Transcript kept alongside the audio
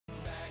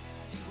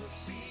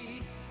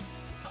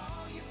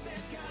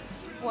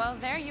Well,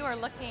 there you are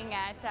looking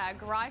at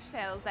garage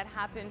sales that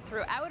happen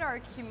throughout our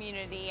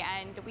community,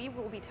 and we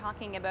will be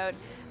talking about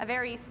a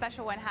very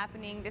special one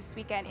happening this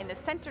weekend in the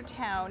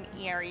Centretown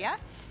area.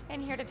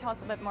 And here to tell us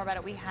a bit more about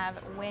it, we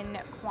have Wynn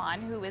Quon,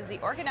 who is the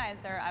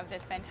organizer of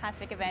this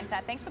fantastic event.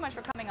 Thanks so much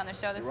for coming on the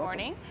show this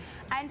morning.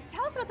 And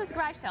tell us about this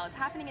garage sale. It's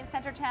happening in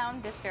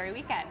Centretown this very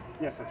weekend.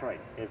 Yes, that's right.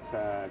 It's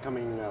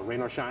coming rain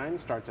or shine,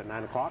 starts at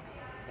 9 o'clock.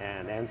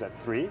 And ends at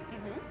 3.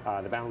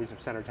 The boundaries of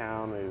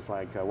Centretown is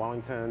like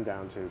Wellington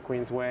down to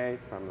Queensway,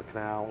 from the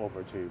canal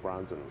over to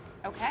Bronson.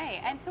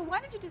 Okay, and so why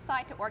did you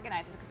decide to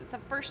organize this? Because it's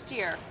the first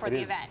year for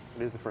the event.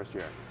 It is the first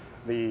year.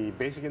 The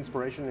basic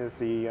inspiration is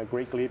the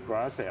Great Glebe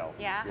Garage Sale.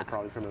 Yeah. You're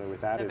probably familiar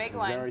with that. It's a big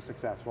one. Very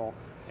successful.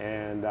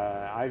 And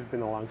I've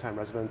been a long-time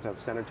resident of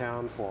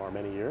Centretown for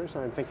many years.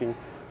 And I'm thinking,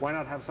 why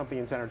not have something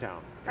in Centretown?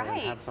 Right.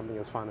 And have something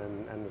as fun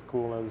and as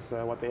cool as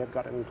what they have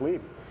got in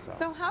Glebe.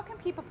 So how can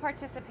people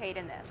participate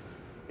in this?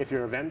 If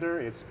you're a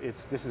vendor,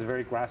 this is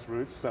very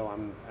grassroots, so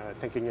I'm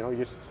thinking, you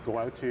just go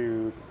out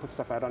to put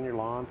stuff out on your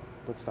lawn,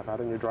 put stuff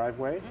out in your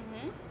driveway,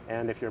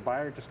 and if you're a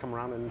buyer, just come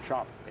around and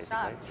shop,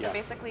 basically. So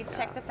basically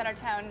check the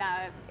Centretown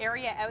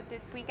area out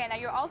this weekend. Now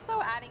you're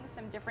also adding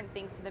some different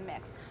things to the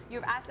mix.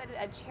 You've added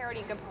a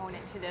charity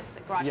component to this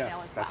garage sale as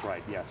well. Yes, that's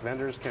right, yes.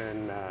 Vendors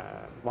can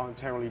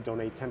voluntarily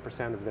donate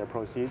 10% of their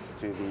proceeds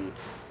to the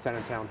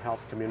Centretown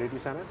Health Community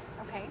Center,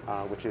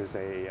 which is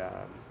a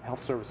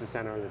health services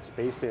center that's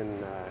based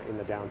in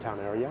the downtown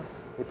area.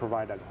 They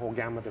provide a whole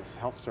gamut of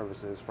health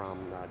services, from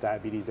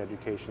diabetes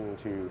education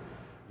to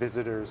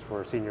visitors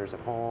for seniors at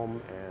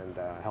home,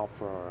 and help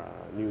for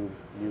new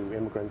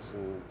immigrants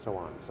and so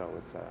on. So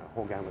it's a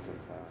whole gamut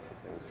of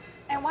things.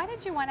 And why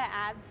did you want to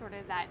add sort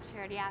of that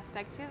charity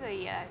aspect to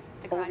the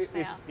garage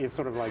sale? It's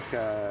sort of like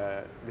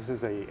this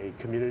is a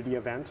community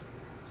event.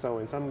 So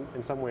in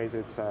some ways,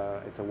 it's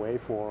a way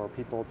for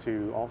people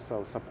to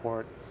also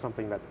support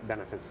something that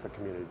benefits the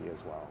community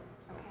as well.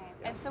 Okay.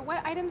 Yes. And so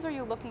what items are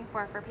you looking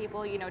for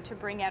people, to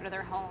bring out of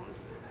their homes?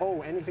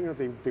 Oh, anything that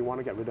they want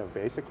to get rid of,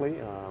 basically.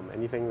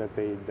 Anything that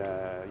they'd,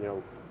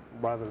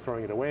 rather than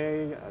throwing it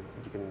away,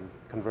 you can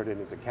convert it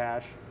into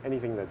cash.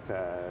 Anything that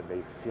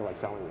they feel like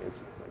selling.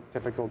 It's like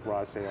typical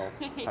garage sale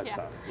type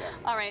stuff. Yes.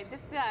 All right.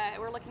 This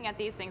we're looking at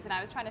these things, and I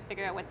was trying to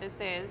figure out what this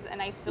is,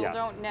 and I still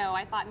don't know.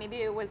 I thought maybe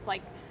it was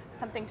like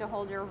something to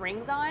hold your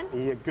rings on?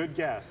 Yeah, good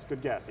guess,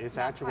 good guess. It's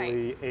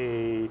actually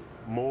a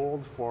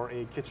mold for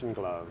a kitchen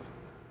glove.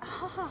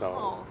 Oh,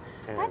 so,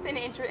 that's an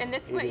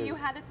interesting. And you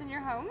had this in your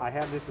home? I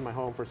have this in my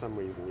home for some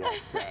reason,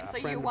 yes.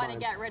 So you want to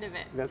get rid of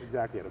it? That's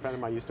exactly it. A friend of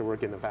mine used to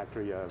work in a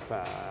factory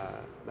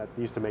that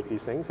used to make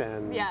these things,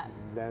 and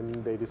then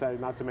they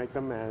decided not to make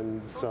them,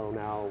 and so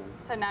now...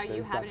 So now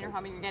you have it in your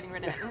home and you're getting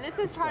rid of it. And this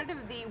is part of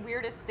the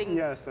weirdest things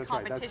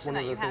competition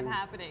that you have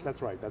happening.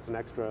 That's right. That's an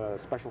extra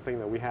special thing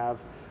that we have.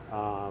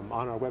 On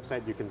our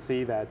website, you can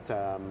see that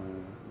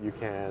you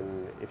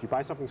can, if you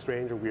buy something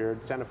strange or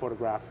weird, send a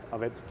photograph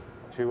of it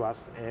to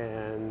us,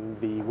 and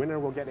the winner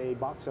will get a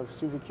box of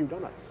Suzy Q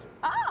donuts.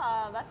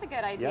 Oh, that's a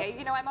good idea.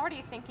 Yes. I'm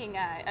already thinking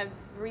of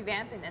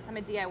revamping this. I'm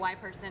a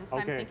DIY person, so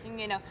I'm thinking,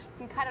 you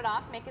can cut it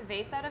off, make a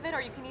vase out of it,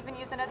 or you can even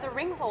use it as a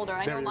ring holder.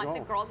 I know lots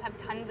of girls have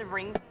tons of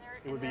rings in there.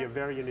 It would be a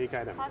very unique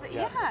item.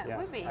 Yes, it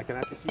would be. I can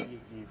actually see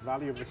the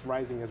value of this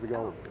rising as we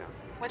go.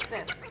 What's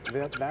this?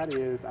 That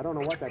is, I don't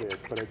know what that is,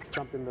 but it's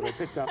something that I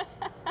picked up.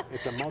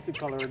 It's a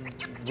multicolored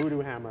voodoo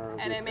hammer.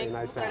 And it makes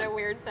some sort of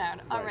weird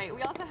sound. All right,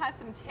 we also have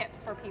some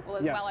tips for people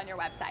as well on your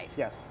website.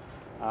 Yes.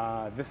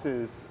 This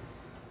is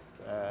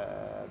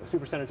the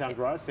Super Centretown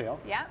Garage Sale.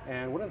 Yeah.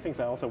 And one of the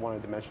things I also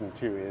wanted to mention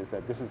too is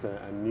that this is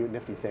a new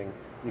nifty thing.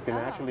 You can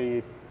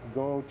actually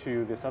go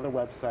to this other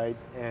website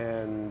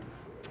and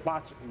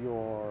plot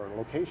your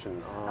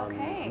location on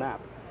the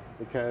map.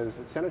 Because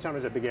Centretown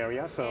is a big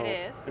area, so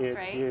it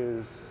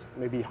is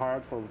maybe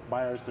hard for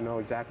buyers to know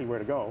exactly where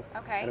to go.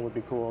 And it would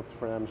be cool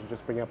for them to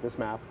just bring up this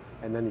map,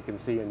 and then you can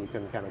see and you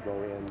can kind of go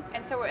in.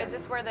 And so is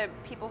this where the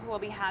people who will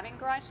be having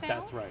garage sales?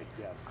 That's right,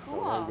 yes.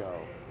 Cool. So there you go,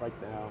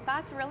 right now.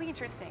 That's really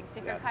interesting. So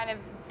if you kind of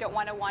don't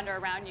want to wander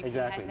around, you can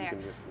head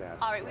there.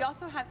 All right, we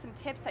also have some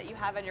tips that you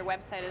have on your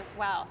website as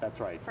well. That's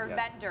right. For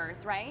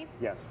vendors, right?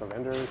 Yes, for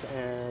vendors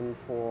and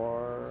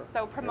for...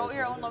 So promote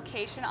your own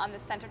location on the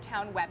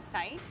Centretown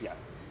website. Yes.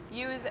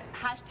 Use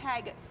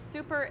hashtag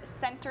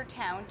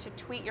 #SuperCentretown to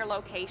tweet your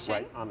location.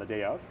 Right, on the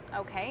day of.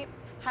 Okay.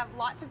 Have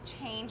lots of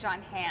change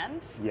on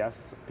hand. Yes,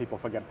 people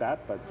forget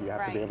that, but you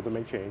have to be able to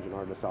make change in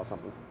order to sell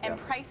something. And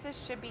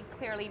prices should be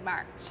clearly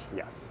marked.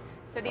 Yes.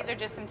 So these are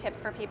just some tips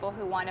for people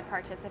who want to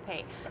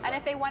participate. And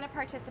if they want to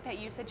participate,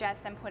 you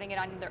suggest them putting it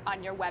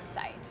on your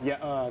website.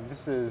 Yeah,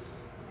 this is,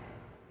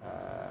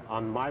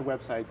 on my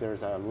website,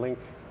 there's a link.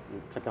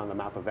 You click on the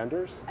map of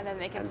vendors. And then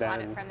they can plot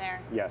it from there.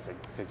 Yes, it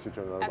takes you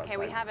to the website. Okay,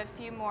 we have a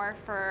few more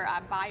for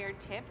buyer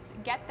tips.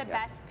 Get the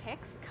best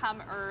picks,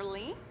 come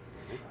early.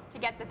 to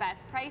get the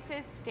best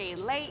prices, stay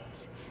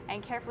late,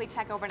 and carefully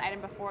check over an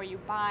item before you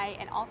buy,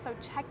 and also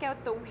check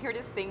out the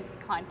weirdest thing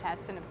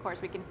contest. And of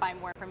course, we can find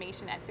more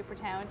information at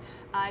supertown.com.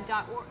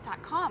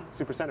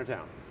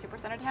 Supercentertown.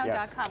 Supercentertown.com.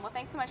 Yes. Well,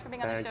 thanks so much for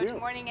being on the show this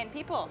morning. And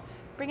people,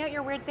 bring out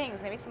your weird things.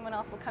 Maybe someone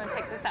else will come and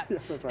pick this up.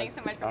 Yes, that's right. Thanks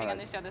so much for being on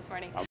the show this morning.